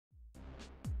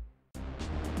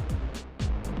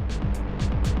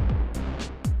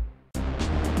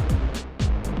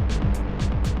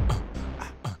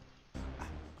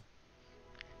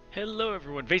Hello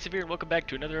everyone, Vaesive here, and welcome back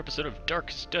to another episode of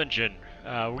Darkest Dungeon.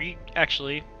 We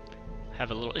actually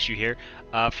have a little issue here.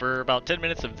 For about 10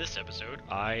 minutes of this episode,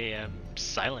 I am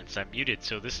silenced, I'm muted,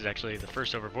 so this is actually the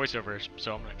first voiceover,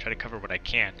 so I'm going to try to cover what I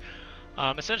can.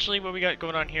 Essentially what we got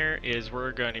going on here is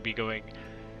we're going to be going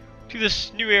to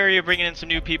this new area, bringing in some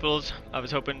new peoples. I was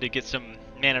hoping to get some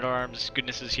man-at-arms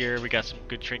goodnesses here. We got some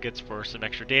good trinkets for some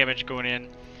extra damage going in.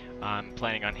 I'm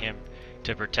planning on him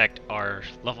to protect our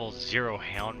level 0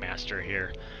 Houndmaster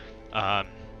here. I'm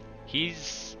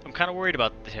kind of worried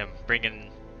about him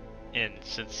bringing in,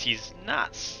 since he's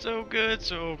not so good,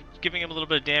 so giving him a little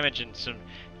bit of damage and some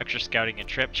extra scouting and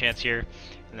trip chance here.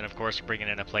 And then of course we're bringing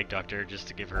in a Plague Doctor just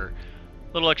to give her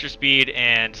a little extra speed,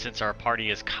 and since our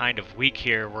party is kind of weak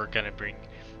here, we're going to bring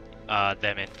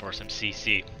them in for some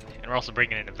CC. And we're also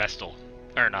bringing in a Vestal,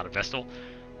 or not a Vestal,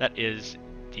 that is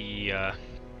the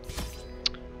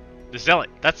Zealot,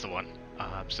 that's the one.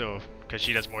 So, because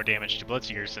she does more damage to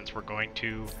Bloodseekers since we're going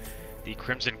to the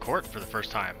Crimson Court for the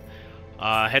first time.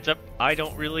 Heads up, I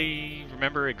don't really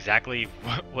remember exactly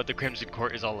what the Crimson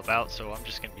Court is all about, so I'm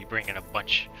just going to be bringing a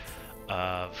bunch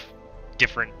of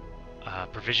different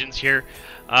provisions here,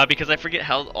 because I forget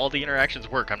how all the interactions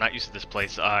work. I'm not used to this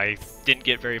place. I didn't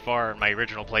get very far in my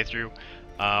original playthrough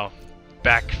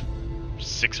back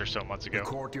 6 or so months ago. The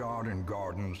courtyard and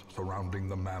gardens surrounding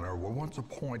the manor were once a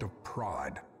point of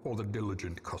pride for the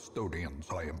diligent custodians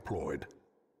I employed.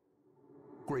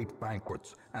 Great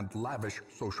banquets and lavish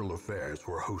social affairs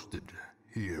were hosted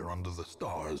here under the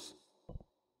stars.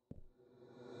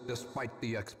 Despite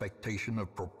the expectation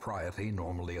of propriety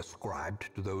normally ascribed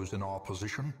to those in our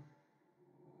position,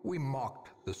 we mocked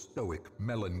the stoic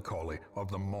melancholy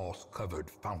of the moss-covered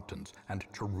fountains and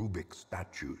cherubic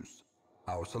statues.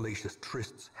 Our salacious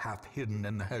trysts half hidden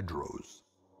in the hedgerows,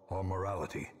 our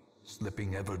morality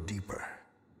slipping ever deeper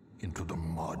into the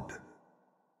mud.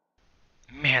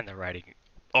 Man, the writing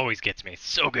always gets me. It's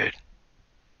so good.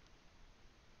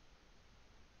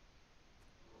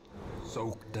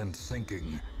 Soaked and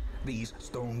sinking, these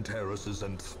stone terraces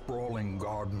and sprawling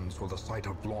gardens were the site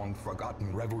of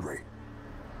long-forgotten revelry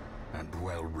and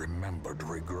well-remembered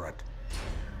regret.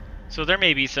 So there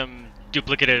may be some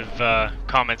duplicative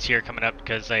comments here coming up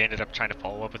because I ended up trying to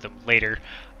follow up with them later,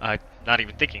 not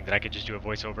even thinking that I could just do a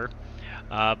voiceover.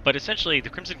 But essentially, the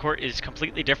Crimson Court is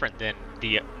completely different than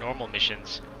the normal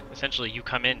missions. Essentially, you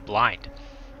come in blind,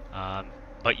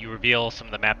 but you reveal some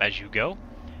of the map as you go,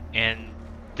 and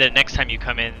the next time you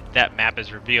come in, that map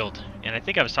is revealed. And I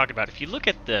think I was talking about, if you look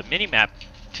at the mini-map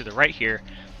to the right here,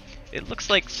 it looks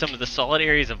like some of the solid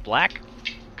areas of black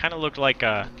kind of looked like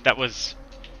that was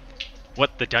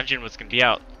what the dungeon was going to be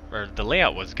out, or the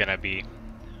layout was going to be.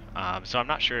 So I'm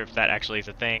not sure if that actually is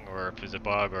a thing, or if it's a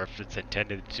bug, or if it's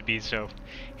intended to be so.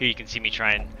 Here you can see me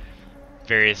trying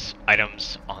various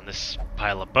items on this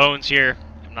pile of bones here.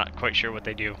 I'm not quite sure what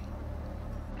they do.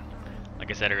 Like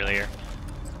I said earlier,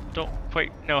 don't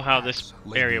quite know how this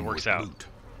area works out. Loot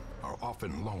are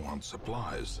often low on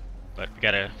supplies. But we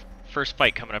got a first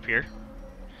fight coming up here.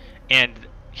 And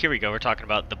here we go, we're talking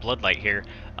about the Bloodlight here.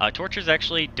 Torches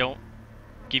actually don't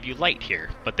give you light here,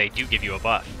 but they do give you a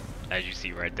buff, as you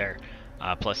see right there.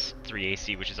 Plus 3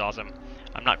 AC, which is awesome.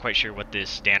 I'm not quite sure what this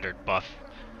standard buff,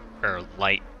 or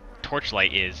light,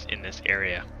 torchlight is in this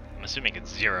area. I'm assuming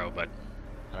it's 0, but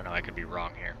I don't know, I could be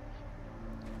wrong here.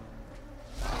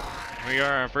 Here we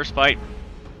are, our first fight.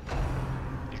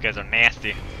 These guys are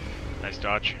nasty. Nice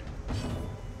dodge.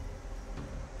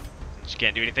 Just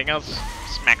can't do anything else.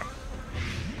 Smack them.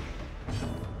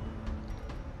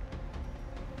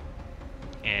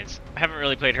 And I haven't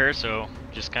really played her, so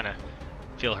just kind of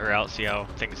feel her out, see how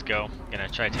things go. Gonna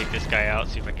try to take this guy out,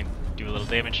 see if I can do a little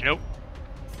damage. Nope.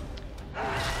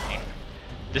 And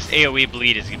this AoE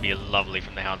bleed is gonna be lovely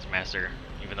from the Houndmaster,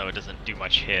 even though it doesn't do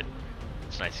much hit.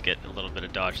 It's nice to get a little bit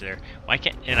of dodge there. Why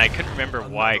can't? And I couldn't remember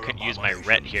why I couldn't use my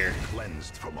ret here.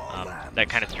 That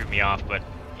kind of threw me off, but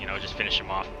you know, just finish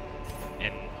him off.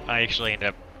 And I actually ended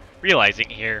up realizing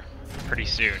here pretty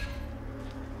soon,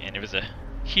 and it was a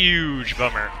huge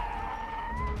bummer.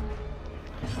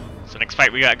 So next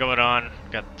fight we got going on,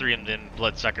 got 3 of them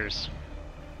bloodsuckers.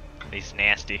 These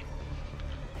nasty.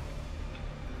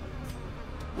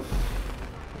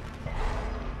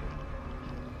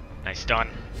 Nice stun.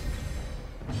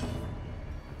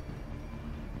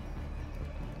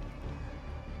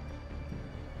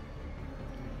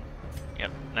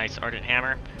 Yep, nice Ardent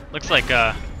Hammer. Looks like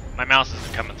my mouse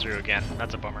isn't coming through again.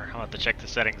 That's a bummer. I'll have to check the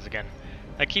settings again.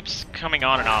 That keeps coming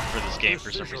on and off for this game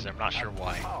for some reason. I'm not sure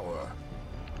why.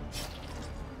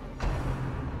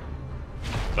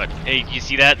 But hey, you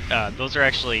see that? Those are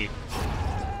actually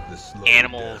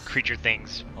animal creature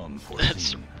things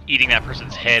eating that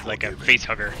person's head like a face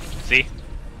hugger. See?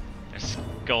 There's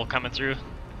skull coming through.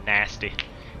 Nasty.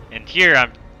 And here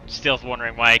I'm still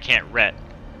wondering why I can't ret.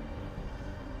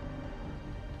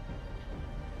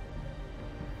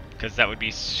 Because that would be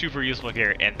super useful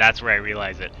here, and that's where I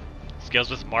realize it.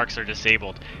 Skills with marks are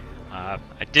disabled.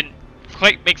 It didn't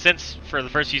quite make sense for the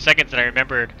first few seconds, and I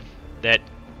remembered that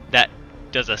that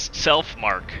does a self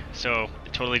mark, so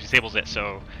it totally disables it,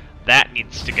 so that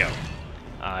needs to go.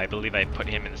 I believe I put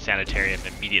him in the sanitarium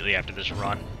immediately after this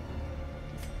run.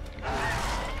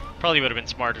 Probably would have been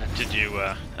smarter to do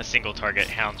a single target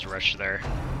Hound's Rush there.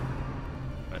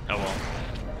 But oh well.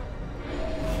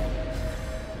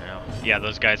 Yeah,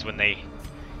 those guys, when they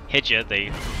hit you,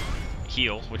 they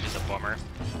heal, which is a bummer.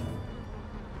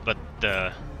 But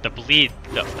the bleed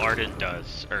the Arden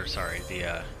does, or sorry,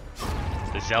 the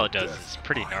Zealot does is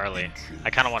pretty gnarly.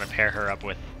 I kind of want to pair her up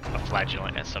with a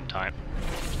Flagellant at some time.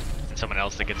 And someone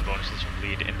else that gets bonuses from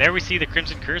bleed. And there we see the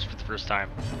Crimson Curse for the first time.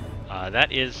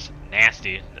 That is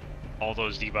nasty. All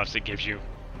those debuffs it gives you,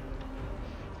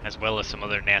 as well as some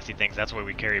other nasty things. That's why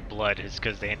we carry blood, is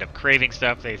because they end up craving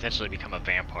stuff. They essentially become a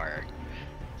vampire.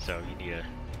 So you need to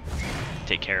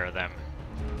take care of them,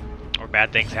 or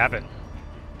bad things happen.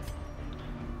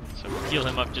 So we'll heal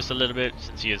him up just a little bit,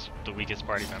 since he is the weakest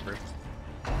party member.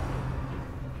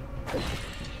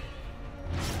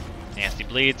 Nasty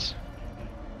bleeds.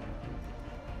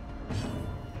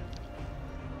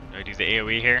 Do I do the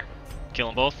AoE here? Kill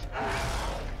them both?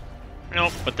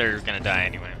 Nope, but they're gonna die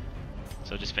anyway.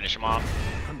 So just finish them off.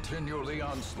 Continue the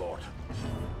onslaught.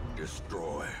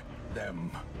 Destroy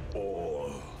them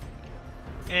all.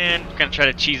 And we're gonna try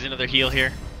to cheese another heal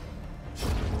here.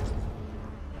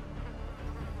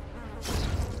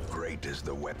 Great is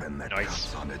the weapon that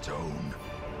counts on its own.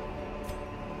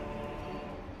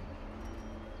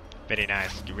 Very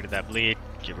nice. Get rid of that bleed.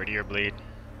 Get rid of your bleed.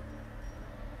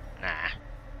 Nah,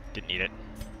 didn't need it.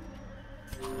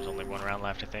 There's only one round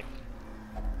left, I think.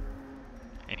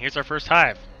 And here's our first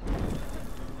hive.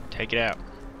 Take it out.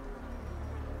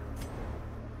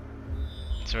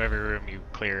 So every room you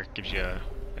clear gives you a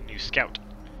new scout.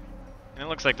 And it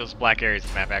looks like those black areas of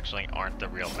the map actually aren't the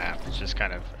real map. It's just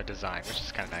kind of a design, which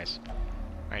is kind of nice.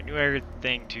 Alright, new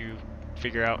everything to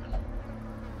figure out.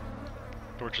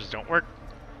 Torches don't work.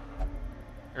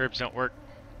 Herbs don't work.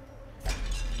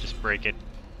 Just break it.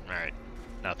 Alright,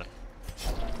 nothing.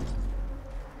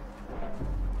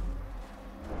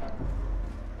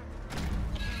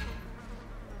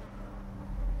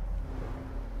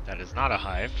 That is not a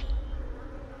hive.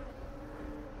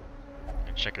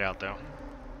 Check it out though.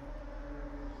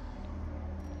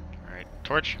 Alright,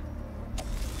 torch.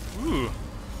 Ooh!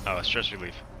 Oh, a stress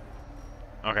relief.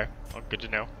 Okay, well, good to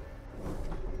know.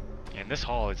 And this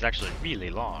hall is actually really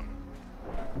long.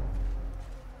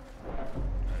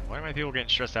 What am I people getting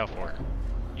stressed out for?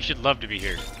 You should love to be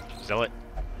here, Zealot.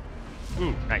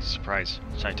 Ooh, nice surprise.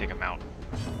 Should I take him out?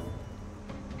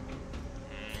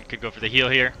 Could go for the heal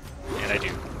here, and I do.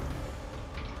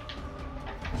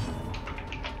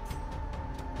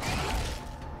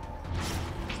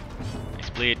 Nice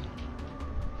bleed.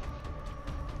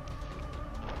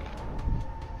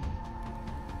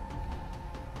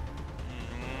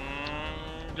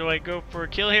 Do I go for a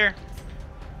kill here?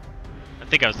 I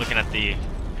think I was looking at the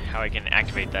how I can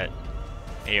activate that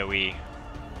AoE.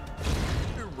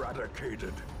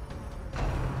 Eradicated.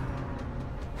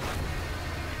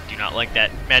 Do not like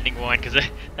that maddening whine, because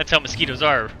that's how mosquitoes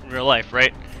are in real life,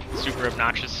 right? Super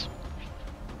obnoxious.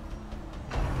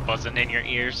 Buzzing in your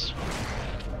ears.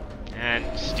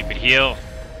 And stupid heal.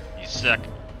 You suck.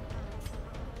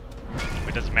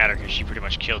 It doesn't matter because she pretty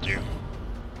much killed you.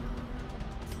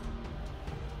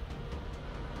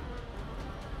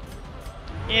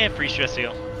 Yeah, free stress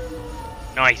heal.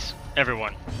 Nice,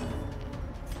 everyone.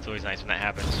 It's always nice when that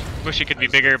happens. Wish it could be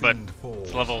bigger, but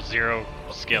it's level 0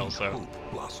 skill, so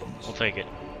we'll take it.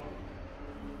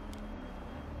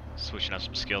 Switching up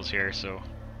some skills here so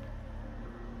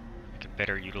I can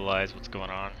better utilize what's going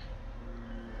on.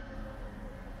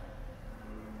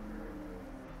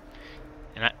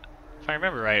 And if I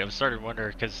remember right, I was starting to wonder,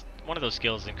 because one of those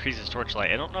skills increases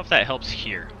torchlight. I don't know if that helps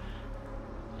here.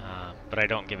 But I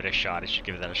don't give it a shot. I should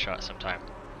give that a shot sometime,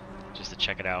 just to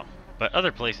check it out. But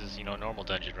other places, you know, normal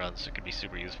dungeon runs, it could be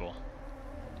super useful.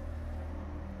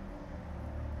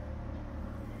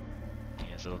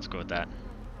 Yeah, so let's go with that.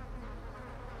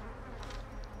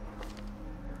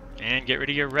 And get rid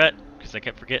of your ret, because I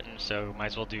kept forgetting, so might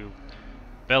as well do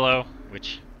Bellow,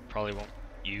 which probably won't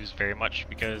use very much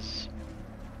because,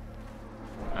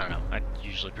 I don't know, I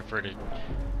usually prefer to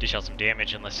dish out some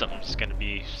damage unless something's going to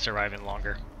be surviving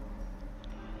longer.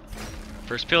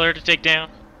 First pillar to take down.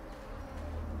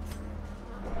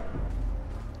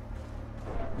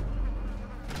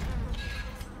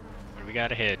 we got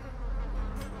a hit.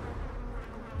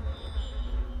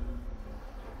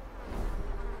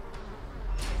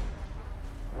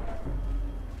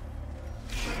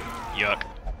 Yuck.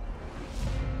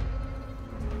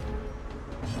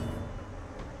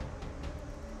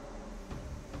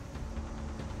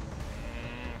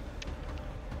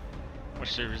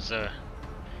 Wish there was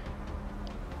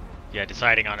yeah,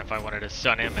 deciding on if I wanted to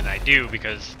stun him, and I do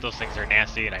because those things are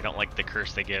nasty and I don't like the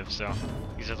curse they give, so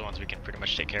these are the ones we can pretty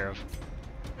much take care of.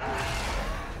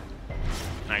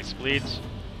 Nice bleeds.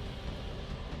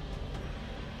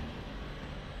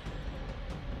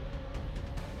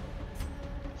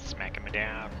 Smack him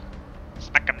down.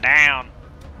 Smack him down!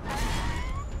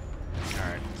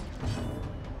 Alright.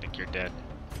 I think you're dead.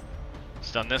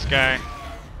 Stun this guy.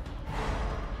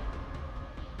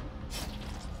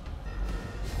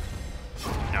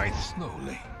 Nice.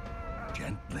 Slowly,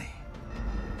 gently.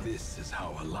 This is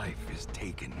how a life is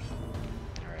taken.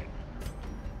 Alright.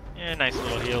 Yeah, nice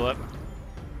little heal up.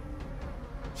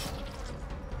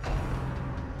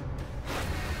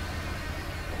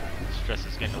 Stress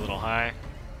is getting a little high.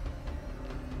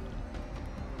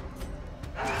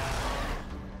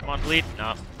 Come on, bleed.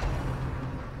 No.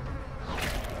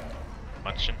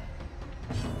 Munching.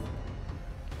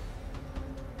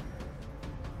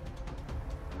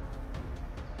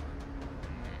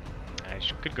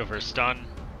 I could go for a stun.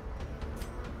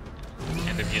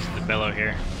 End up using the bellow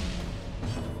here.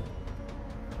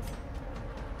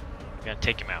 Gotta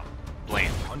take him out.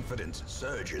 Blam. Confidence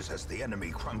surges as the enemy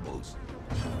crumbles.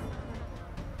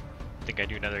 I think I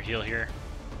do another heal here.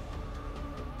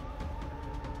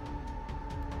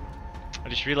 I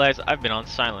just realized I've been on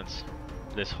silence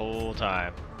this whole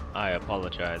time. I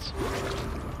apologize.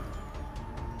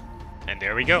 And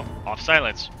there we go, off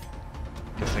silence.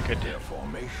 Guess I could Their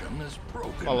formation is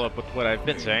broken. follow up with what I've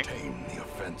been saying, The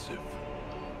offensive.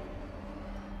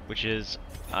 which is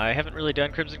I haven't really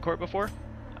done Crimson Court before.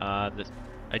 I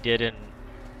did and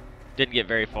didn't get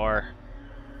very far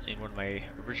in one of my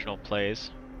original plays.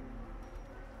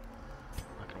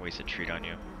 I'm not gonna waste a treat on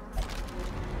you.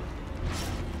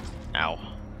 Ow.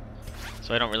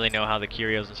 So I don't really know how the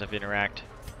curios and stuff interact.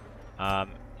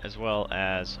 As well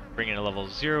as bringing a level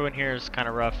 0 in here is kind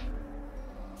of rough.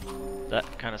 That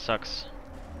kind of sucks.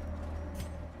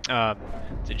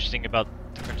 What's interesting about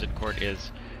the Crimson Court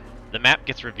is the map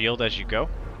gets revealed as you go,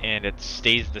 and it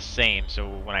stays the same. So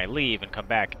when I leave and come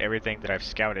back, everything that I've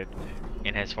scouted,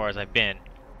 and as far as I've been,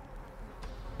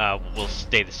 will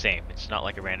stay the same. It's not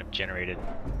like a random generated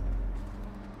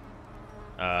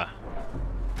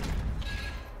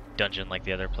dungeon like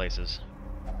the other places.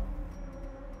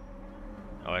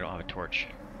 Oh, I don't have a torch.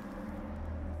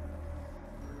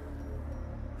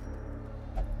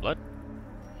 Blood?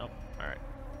 Nope. Alright.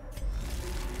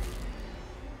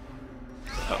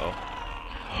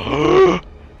 Uh-oh.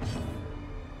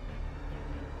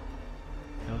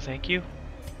 No, thank you.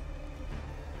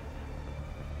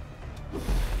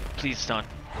 Please stun.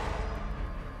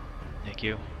 Thank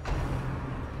you.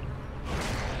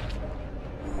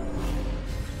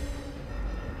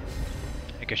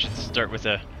 I think I should start with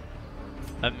a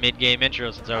mid-game intro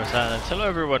since I was silent. Hello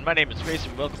everyone, my name is Vaesive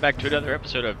and welcome back to another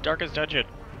episode of Darkest Dungeon.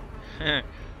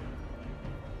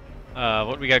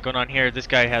 What we got going on here, this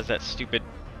guy has that stupid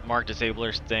mark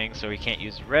disablers thing, so he can't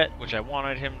use ret, which I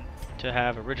wanted him to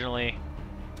have originally.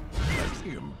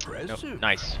 Impressive. Nope,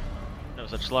 nice. No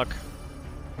such luck.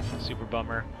 Super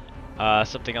bummer.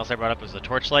 Something else I brought up was the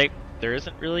torchlight. There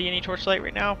isn't really any torchlight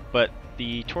right now, but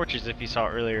the torches, if you saw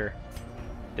earlier,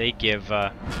 they give,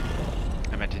 I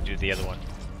meant to do the other one.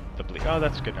 The bleed. Oh,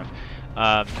 that's good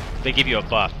enough. They give you a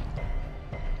buff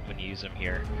when you use them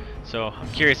here. So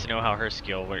I'm curious to know how her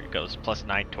skill, where it goes,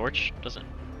 +9 torch, doesn't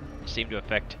seem to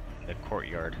affect the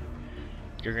courtyard.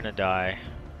 You're gonna die.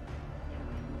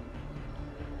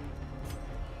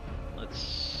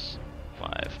 Let's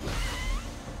 5.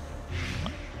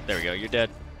 There we go. You're dead.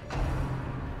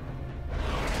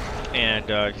 And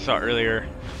you saw earlier,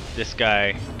 this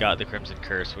guy got the Crimson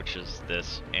Curse, which is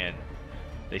this, and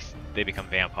they become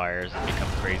vampires and become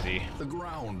crazy. The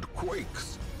ground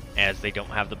quakes. As they don't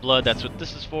have the blood, that's what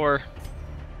this is for.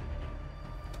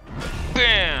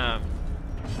 Bam!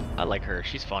 I like her,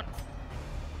 she's fun.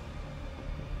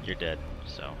 You're dead,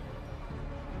 so.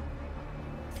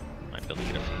 Might be able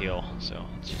to get a heal, so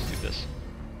let's just do this.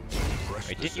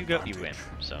 Wait, didn't you go? You win,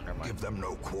 so never mind. Give them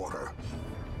no quarter.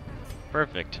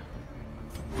 Perfect.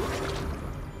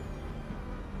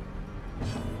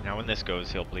 Now when this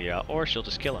goes, he'll bleed out, or she'll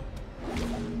just kill him.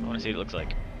 I want to see what it looks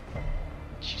like.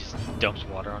 She just dumps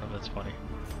water on him, that's funny.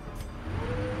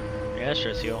 Yeah,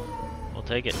 stress heal. We'll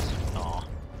take it. Aw.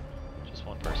 Just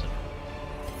one person.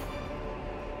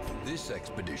 This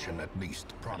expedition at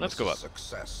least promises Let's go up.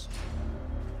 success.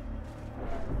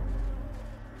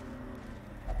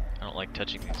 I don't like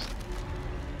touching these.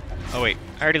 Oh wait,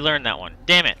 I already learned that one.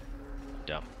 Damn it!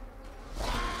 Dumb.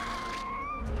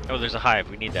 Oh, there's a hive.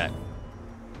 We need that.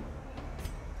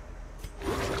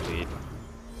 Lead.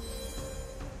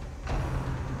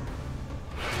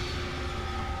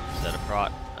 Is that a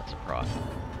prot? That's a prot.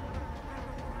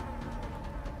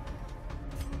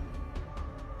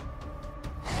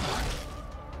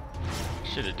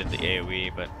 Should have did the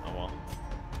AoE, but oh well.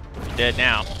 You're dead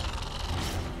now.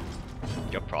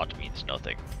 Your prot means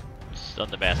nothing. Stun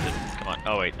the bastard. Come on.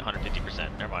 Oh wait,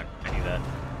 150%. Never mind. I knew that.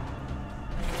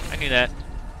 I knew that.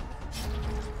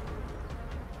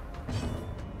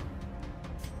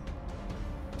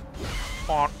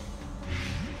 Bonk.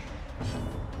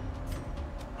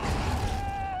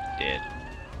 Dead.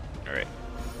 Alright.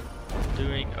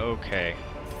 Doing okay.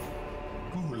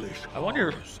 Foolish I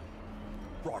wonder. cars,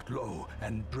 brought low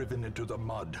and driven into the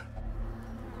mud.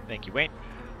 Thank you, Wayne.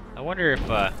 I wonder if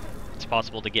it's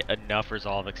possible to get enough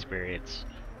resolve experience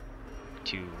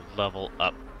to level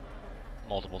up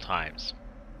multiple times,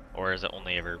 or is it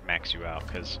only ever max you out?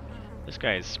 Because this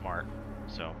guy is smart,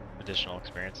 so additional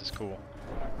experience is cool.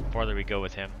 The farther we go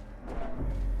with him,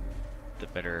 the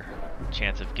better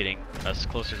chance of getting us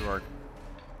closer to our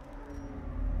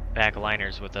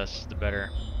backliners with us, the better.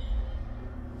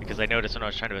 Because I noticed when I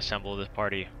was trying to assemble this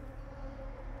party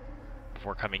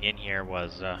before coming in here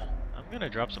was, I'm gonna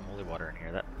drop some holy water in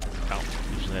here. That counts.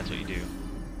 Usually that's what you do.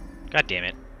 God damn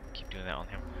it. Keep doing that on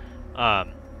him.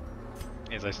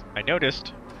 As I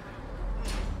noticed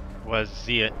was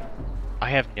I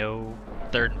have no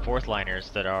 3rd and 4th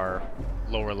liners that are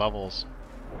lower levels.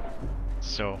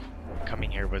 So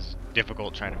coming here was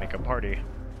difficult trying to make a party.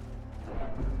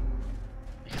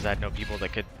 Because I had no people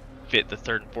that could fit the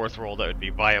 3rd and 4th role that would be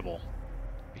viable.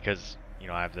 Because, you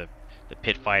know, I have the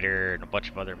pit fighter and a bunch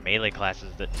of other melee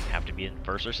classes that have to be in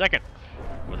 1st or 2nd,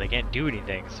 where they can't do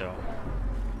anything, so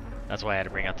that's why I had to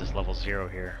bring out this level 0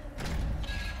 here.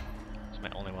 It's my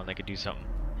only one that could do something.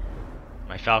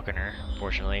 My falconer,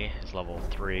 unfortunately, is level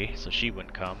 3, so she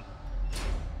wouldn't come.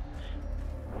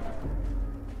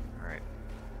 Alright.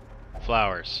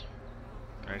 Flowers.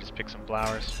 Can I just pick some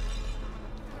flowers?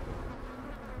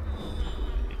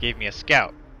 It gave me a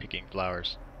scout picking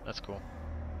flowers. That's cool.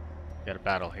 Got a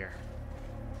battle here.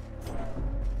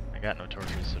 I got no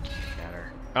torches, so it doesn't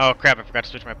matter. Oh crap, I forgot to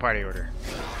switch my party order.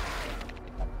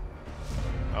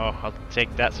 Oh, I'll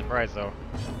take that surprise though.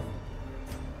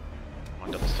 Come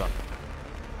on, double stun.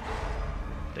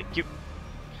 Thank you.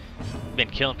 Been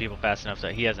killing people fast enough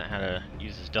that he hasn't had to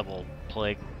use his double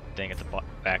plague thing at the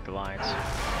back of the lines.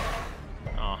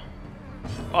 Oh.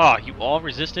 Oh, you all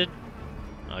resisted?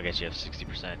 Oh, I guess you have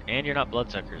 60%. And you're not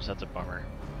bloodsuckers, that's a bummer.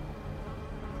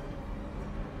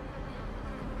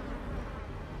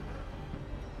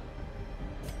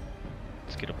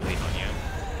 Let's get a bleed on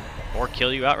you. Or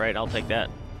kill you outright, I'll take that.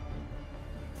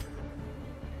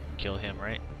 Kill him,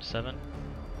 right? 7?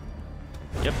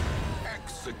 Yep.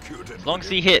 Executed As long as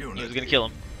he hit, he was gonna kill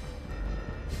him.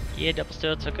 Yeah, double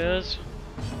stealth suckers.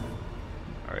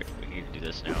 Alright, we need to do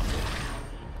this now.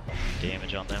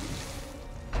 Damage on them.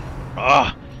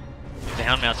 Ah! If the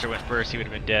Houndmaster went first, he would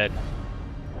have been dead.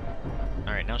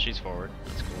 Alright, now she's forward.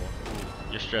 That's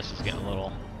cool. Your stress is getting a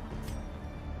little.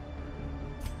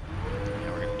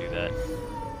 Yeah, we're gonna do that.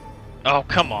 Oh,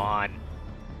 come on!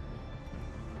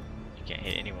 You can't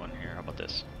hit anyone here. How about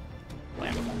this?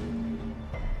 Blam.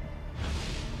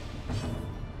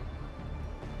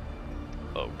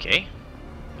 Okay.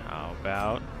 How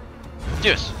about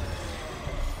this?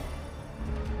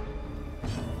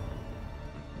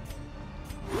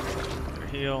 Another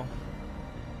heal.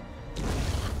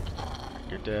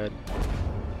 You're dead.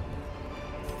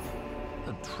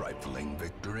 A trifling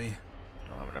victory, I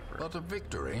don't have enough for. but a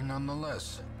victory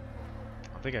nonetheless. I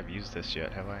don't think I've used this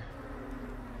yet, have I?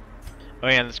 Oh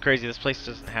yeah, and it's crazy. This place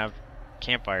doesn't have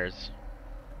campfires,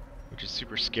 which is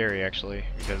super scary actually,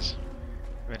 because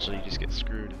eventually you just get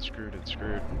screwed and screwed and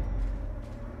screwed.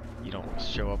 You don't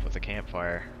show up with a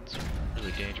campfire. It's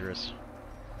really dangerous.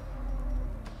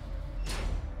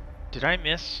 Did I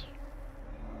miss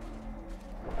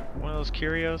one of those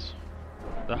curios?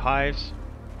 The hives?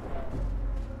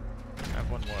 I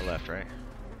have one more left, right?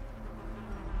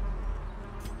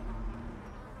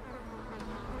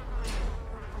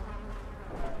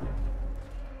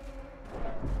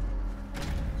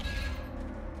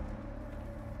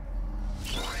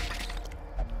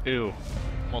 Ooh,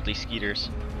 multi-skeeters.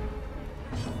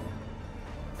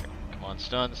 Come on,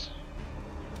 stuns.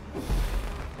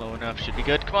 Low enough, should be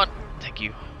good. Come on! Thank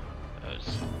you. I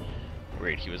was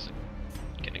worried he was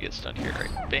gonna gonna get stunned here,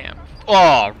 right? Bam.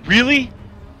 Oh, really?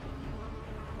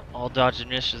 All dodge and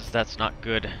misses, that's not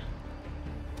good.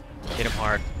 Hit him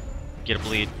hard. Get a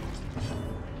bleed.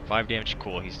 5 damage,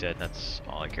 cool, he's dead. That's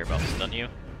all I care about. Stun you.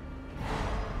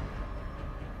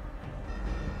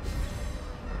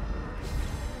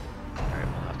 Alright,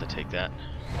 we'll have to take that.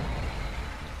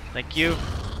 Thank you.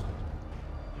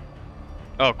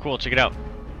 Oh, cool, check it out.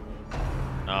 Oh,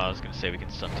 I was gonna say we can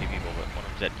stun 2 people, but one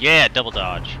of them's dead. Yeah, double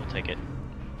dodge. We'll take it.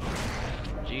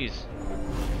 Jeez.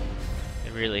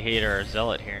 They really hate our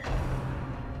zealot here.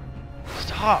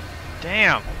 Stop!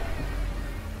 Damn!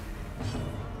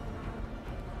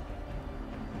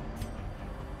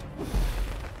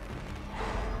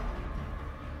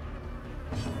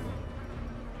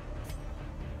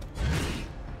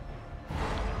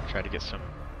 Try to get some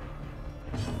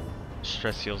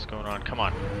stress heals going on. Come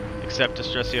on. Accept a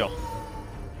stress heal.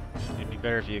 It'd be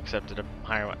better if you accepted a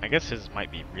higher one. I guess his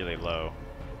might be really low,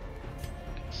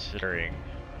 considering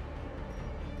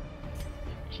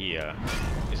he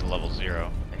is a level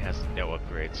 0 and has no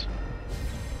upgrades.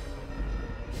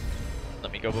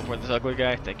 Let me go before this ugly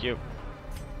guy. Thank you.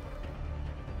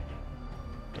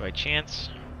 Do I chance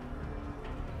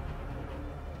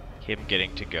him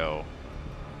getting to go?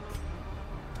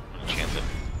 I'll chance it.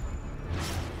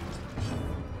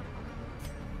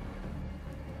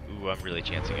 Ooh, I'm really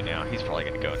chancing it now. He's probably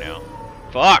gonna go now.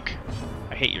 Fuck!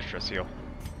 I hate your stress heal.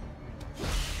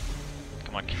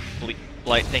 Come on,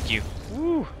 blight, thank you.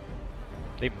 Woo!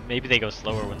 Maybe they go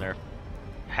slower when they're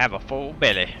have a full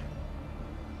belly.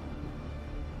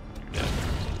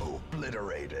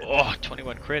 Obliterated. Oh,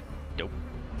 21 crit. Nope.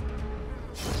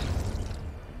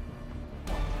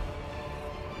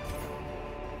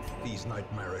 These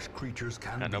nightmarish creatures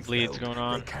can Got be no bleeds felled. going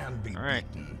on. They can be Alright.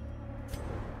 beaten.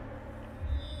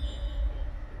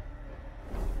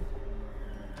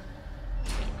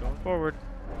 Keep going forward.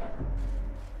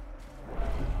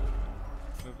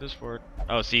 Move this forward.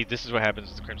 Oh, see, this is what happens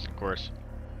with the Crimson Course.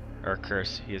 Or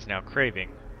Curse. He is now craving.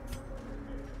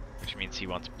 Which means he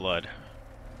wants blood.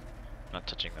 Not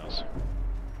touching those.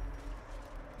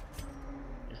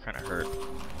 You're kind of hurt.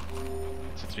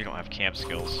 Since we don't have camp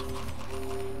skills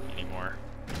anymore.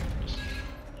 Just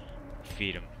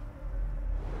feed him.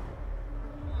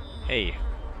 Hey.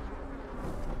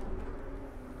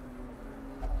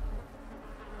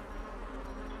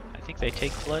 I think they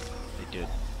take blood? They did.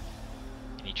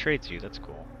 And he trades you, that's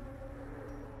cool.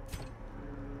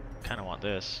 Kinda want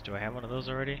this. Do I have one of those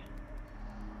already?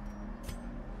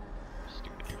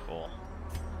 Stupid, you're full.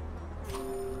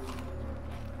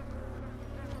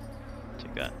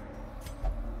 Take that.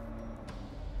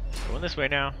 Going this way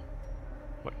now.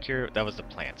 What cure? That was the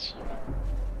plants.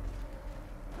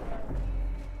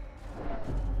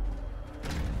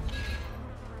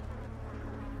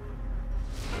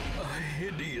 A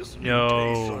hideous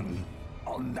No. mutation.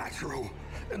 Unnatural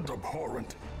and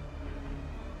abhorrent.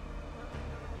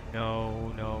 No,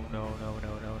 no, no, no,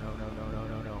 no, no, no, no, no, no,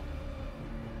 no, no.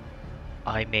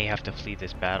 I may have to flee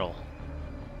this battle.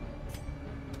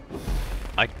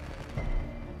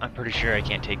 I'm pretty sure I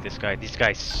can't take this guy. This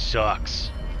guy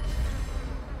sucks.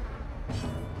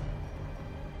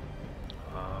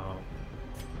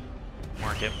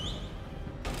 Mark him.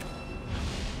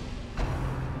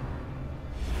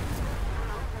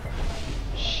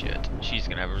 Shit, she's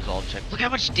gonna have a resolve check. Look how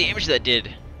much damage that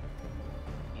did.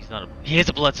 He's not a. He is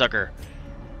a bloodsucker.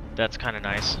 That's kind of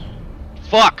nice.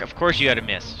 Fuck! Of course you had a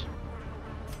miss.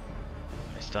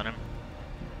 I stun him.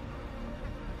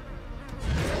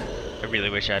 I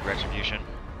really wish I had retribution.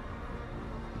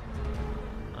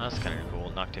 Oh, that's kind of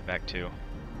cool. Knocked him back too.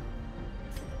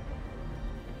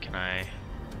 Can I?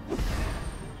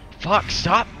 Fuck!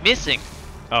 Stop missing!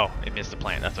 Oh, it missed the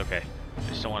plant. That's okay. I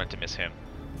just don't want it to miss him.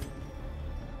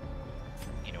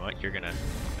 You know what? You're gonna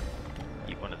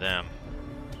eat one of them.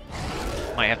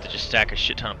 Might have to just stack a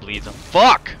shit ton of bleeds on.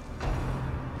 Fuck!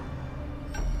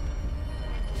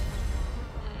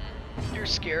 You're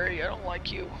scary. I don't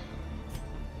like you.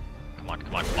 Come on,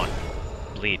 come on, come on.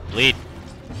 Bleed, bleed.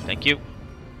 Thank you.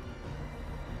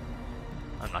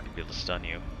 I'm not gonna be able to stun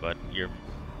you, but you're.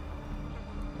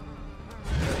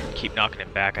 Keep knocking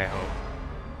him back, I hope.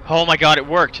 Oh my god, it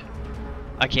worked!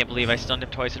 I can't believe I stunned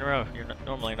him twice in a row. You're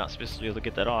normally not supposed to be able to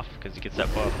get that off because he gets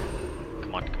that buff.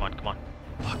 Come on, come on, come on.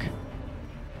 Fuck.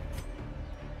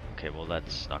 Okay, well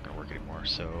that's not gonna work anymore,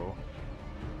 so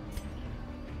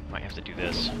might have to do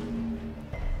this.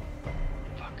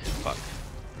 Fuck, fuck.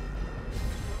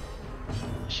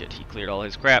 Shit, he cleared all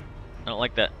his crap. I don't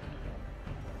like that.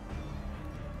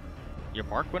 Your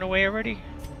mark went away already?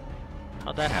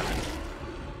 How'd that happen?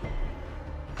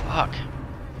 Fuck.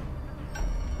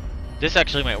 This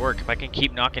actually might work if I can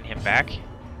keep knocking him back.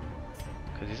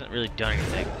 Because he hasn't really done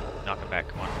anything. Knock him back,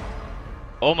 come on.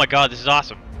 Oh my god, this is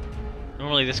awesome.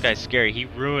 Normally this guy's scary. He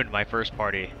ruined my first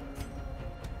party.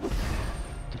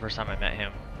 The first time I met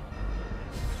him.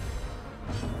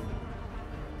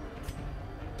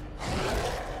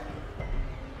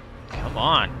 Come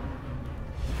on.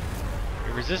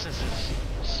 Your resistances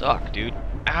suck, dude.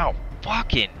 Ow.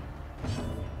 Fucking.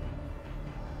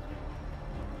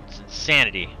 It's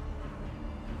insanity.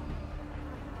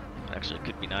 Actually, it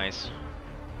could be nice.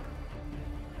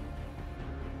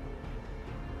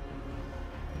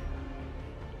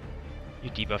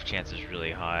 Your debuff chance is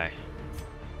really high.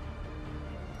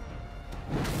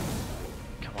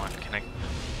 Come on, can I?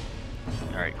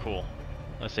 Alright, cool.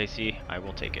 Less AC, I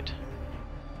will take it.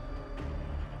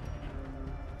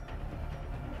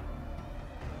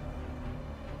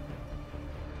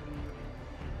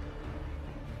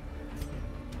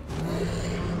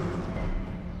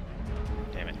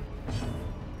 Damn it.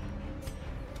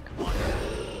 Come on.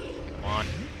 Come on.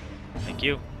 Thank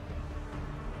you.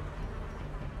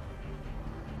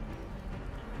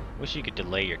 Wish you could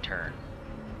delay your turn.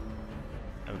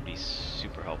 That would be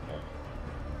super helpful.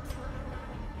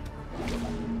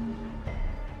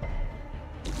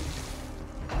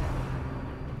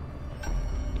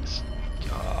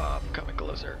 I'm coming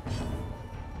closer.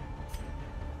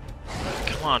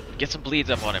 Come on, get some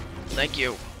bleeds up on him. Thank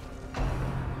you.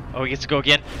 Oh, he gets to go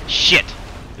again? Shit!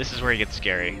 This is where he gets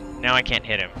scary. Now I can't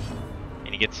hit him. And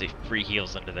he gets the free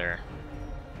heals under there.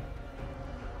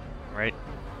 Right?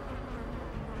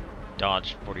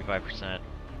 Dodge 45%.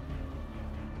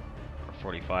 Or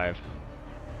 45.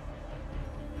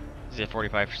 He's a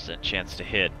 45% chance to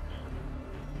hit.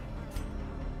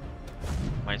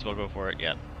 Might as well go for it.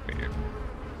 Yeah, figured.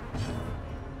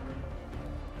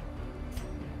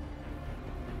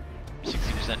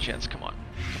 %60 chance. Come on.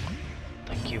 Come on.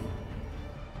 Thank you.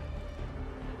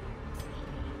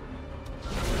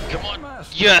 Come on.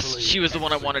 Yes! She was the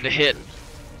one I wanted to hit.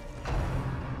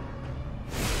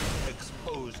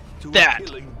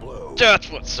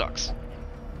 That's what sucks.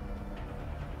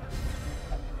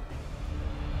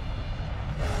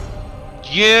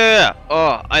 Yeah!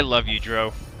 Oh, I love you,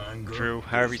 Drew,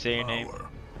 however you say your name.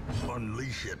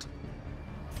 Unleash it.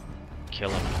 Kill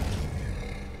him.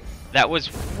 That was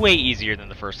way easier than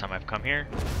the first time I've come here.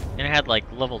 And I had like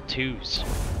level 2s.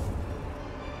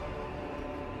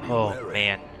 Oh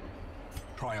man.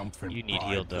 Triumphant You need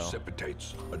pride healed, though.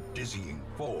 precipitates a dizzying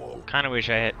fall. Kinda wish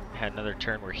I had another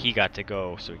turn where he got to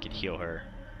go so we could heal her.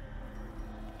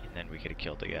 And then we could have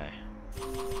killed the guy.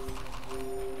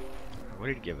 What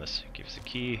did he give us? Give us a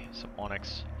key, some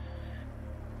onyx.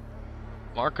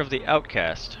 Mark of the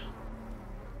Outcast.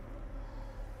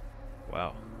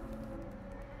 Wow.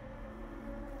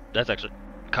 That's actually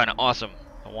kinda awesome.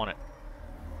 I want it.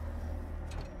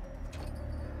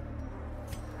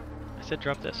 I said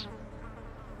drop this.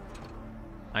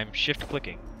 I'm shift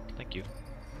clicking. Thank you.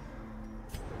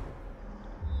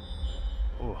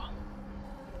 Ooh.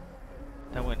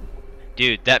 That went...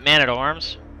 Dude, that man at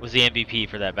arms was the MVP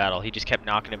for that battle. He just kept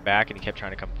knocking him back and he kept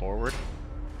trying to come forward.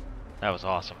 That was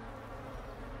awesome.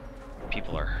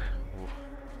 People are... Ooh.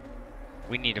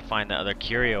 We need to find the other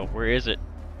curio. Where is it?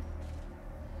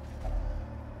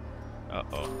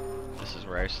 Uh-oh. This is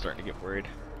where I was starting to get worried.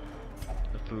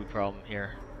 The food problem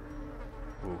here.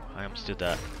 Ooh, I almost did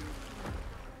that.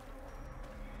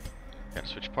 Gotta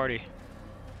switch party.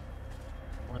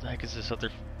 Where the heck is this other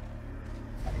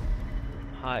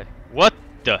hive? What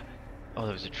the? Oh,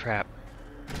 that was a trap.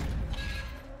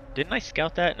 Didn't I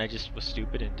scout that and I just was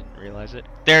stupid and didn't realize it?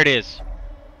 There it is!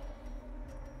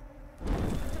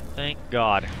 Thank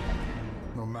God.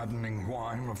 The maddening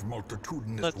whine of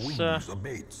multitudinous wings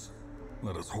abates.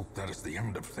 Let us hope that is the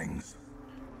end of things.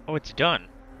 Oh, it's done.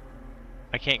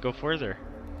 I can't go further.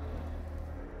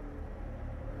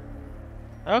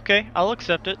 Okay, I'll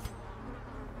accept it.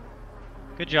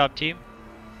 Good job, team.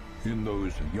 In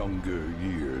those younger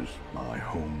years, my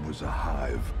home was a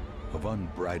hive of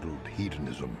unbridled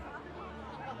hedonism.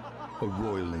 A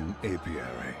roiling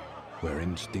apiary where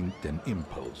instinct and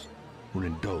impulse were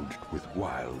indulged with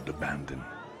wild abandon.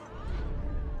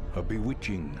 A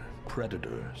bewitching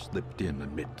predator slipped in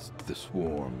amidst the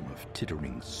swarm of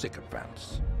tittering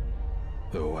sycophants.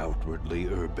 Though outwardly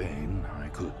urbane, I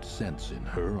could sense in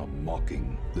her a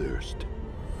mocking thirst.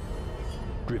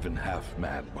 Driven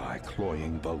half-mad by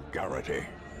cloying vulgarity,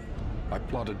 I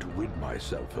plotted to rid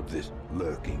myself of this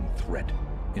lurking threat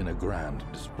in a grand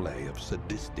display of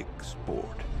sadistic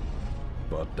sport.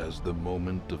 But as the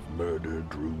moment of murder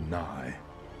drew nigh,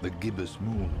 the gibbous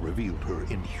moon revealed her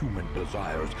inhuman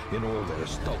desires in all their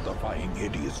stultifying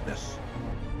hideousness.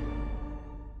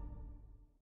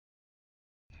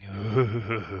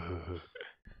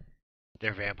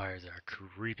 Their vampires are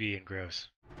creepy and gross.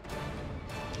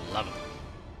 Love them.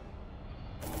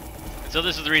 So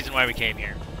this is the reason why we came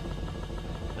here.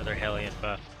 Another Hellion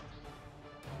buff.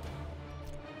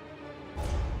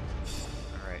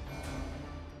 Alright.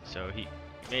 So he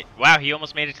made... Wow, he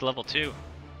almost made it to level 2.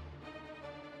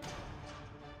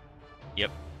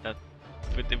 Yep. That,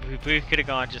 if we could have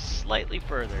gone just slightly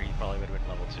further, he probably would have been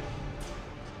level 2.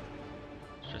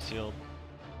 Stress healed.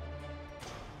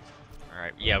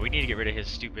 Alright, yeah, we need to get rid of his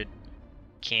stupid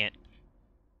can't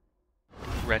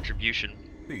retribution.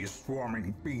 These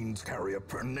swarming fiends carry a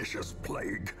pernicious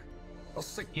plague. A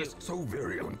sickness so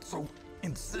virulent, so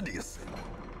insidious.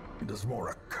 It is more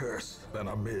a curse than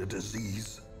a mere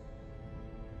disease.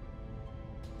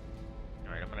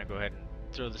 Alright, I'm gonna go ahead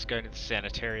and throw this guy into the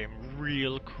sanitarium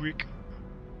real quick.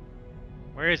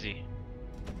 Where is he?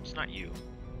 It's not you.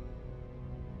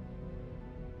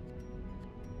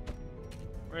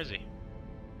 Where is he?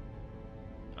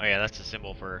 Oh yeah, that's a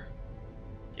symbol for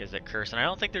he has that curse, and I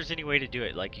don't think there's any way to do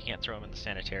it. Like, you can't throw him in the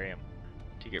sanitarium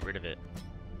to get rid of it.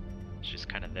 It's just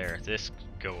kind of there. This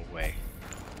go away.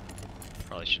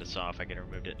 Probably should have saw if I could have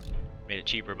removed it, made it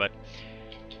cheaper. But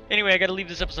anyway, I gotta leave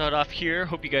this episode off here.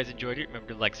 Hope you guys enjoyed it.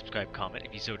 Remember to like, subscribe, comment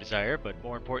if you so desire. But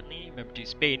more importantly, remember to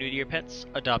spay and neuter your pets,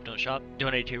 adopt, don't shop,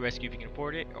 donate to your rescue if you can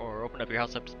afford it, or open up your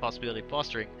house up to the possibility of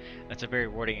fostering. That's a very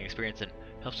rewarding experience and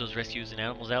helps those rescues and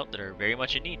animals out that are very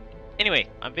much in need. Anyway,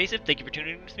 I'm Vaesive, thank you for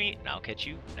tuning in with me, and I'll catch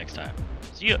you next time.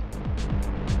 See ya!